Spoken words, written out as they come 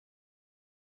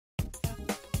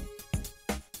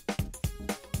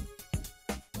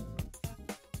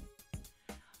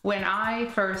When I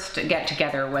first get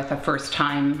together with a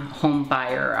first-time home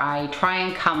buyer, I try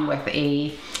and come with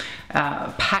a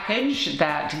package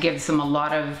that gives them a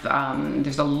lot of,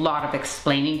 there's a lot of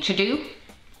explaining to do.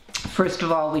 First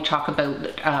of all, we talk about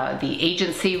the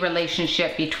agency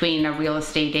relationship between a real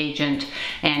estate agent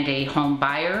and a home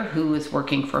buyer, who is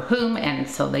working for whom, and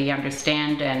so they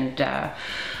understand and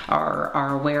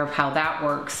are aware of how that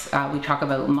works. We talk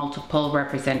about multiple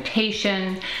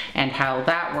representation and how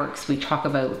that works. We talk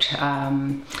about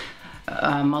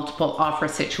multiple offer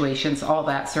situations, all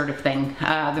that sort of thing.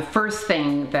 The first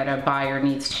thing that a buyer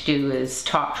needs to do is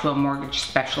talk to a mortgage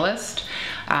specialist.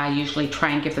 I usually try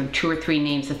and give them 2 or 3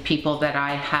 names of people that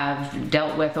I have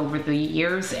dealt with over the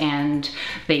years, and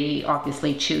they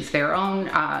obviously choose their own.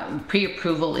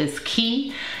 Pre-approval is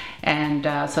key, and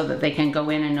so that they can go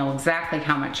in and know exactly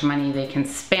how much money they can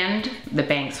spend. The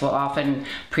banks will often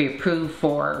pre-approve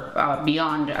for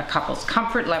beyond a couple's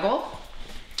comfort level,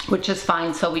 which is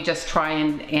fine. So we just try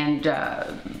and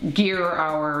gear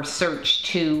our search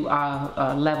to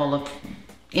a level of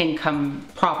income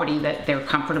property that they're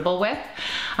comfortable with.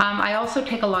 I also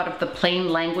take a lot of the plain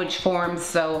language forms,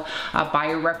 so a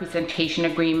buyer representation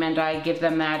agreement, I give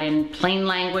them that in plain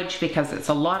language because it's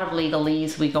a lot of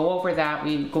legalese. We go over that,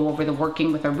 we go over the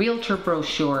working with a realtor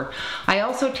brochure. I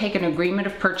also take an agreement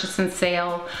of purchase and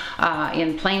sale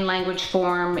in plain language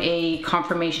form, a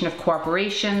confirmation of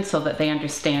cooperation so that they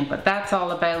understand what that's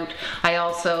all about. I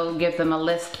also give them a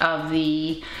list of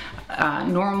the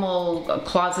normal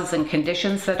clauses and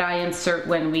conditions that I insert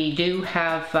when we do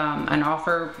have an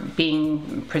offer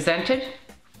being presented.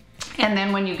 And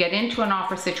then when you get into an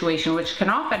offer situation, which can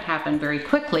often happen very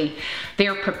quickly,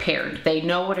 they're prepared. They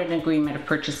know what an agreement of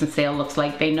purchase and sale looks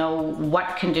like. They know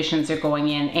what conditions are going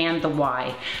in and the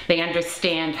why. They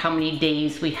understand how many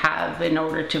days we have in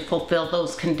order to fulfill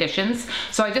those conditions.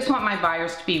 So I just want my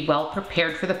buyers to be well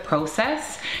prepared for the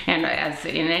process. And as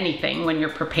in anything, when you're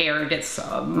prepared, it's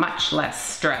much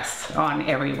less stress on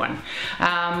everyone.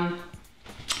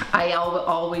 I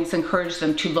always encourage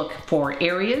them to look for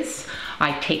areas.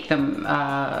 I take them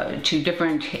to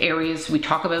different areas. We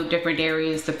talk about different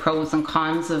areas, the pros and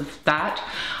cons of that.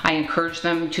 I encourage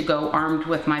them to go armed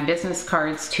with my business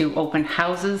cards to open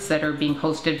houses that are being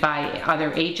hosted by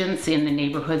other agents in the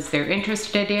neighborhoods they're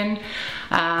interested in.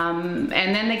 And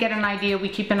then they get an idea. We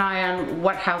keep an eye on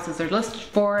what houses are listed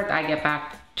for. I get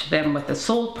back to them with the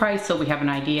sold price, so we have an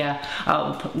idea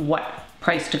of what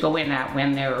price to go in at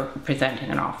when they're presenting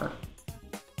an offer.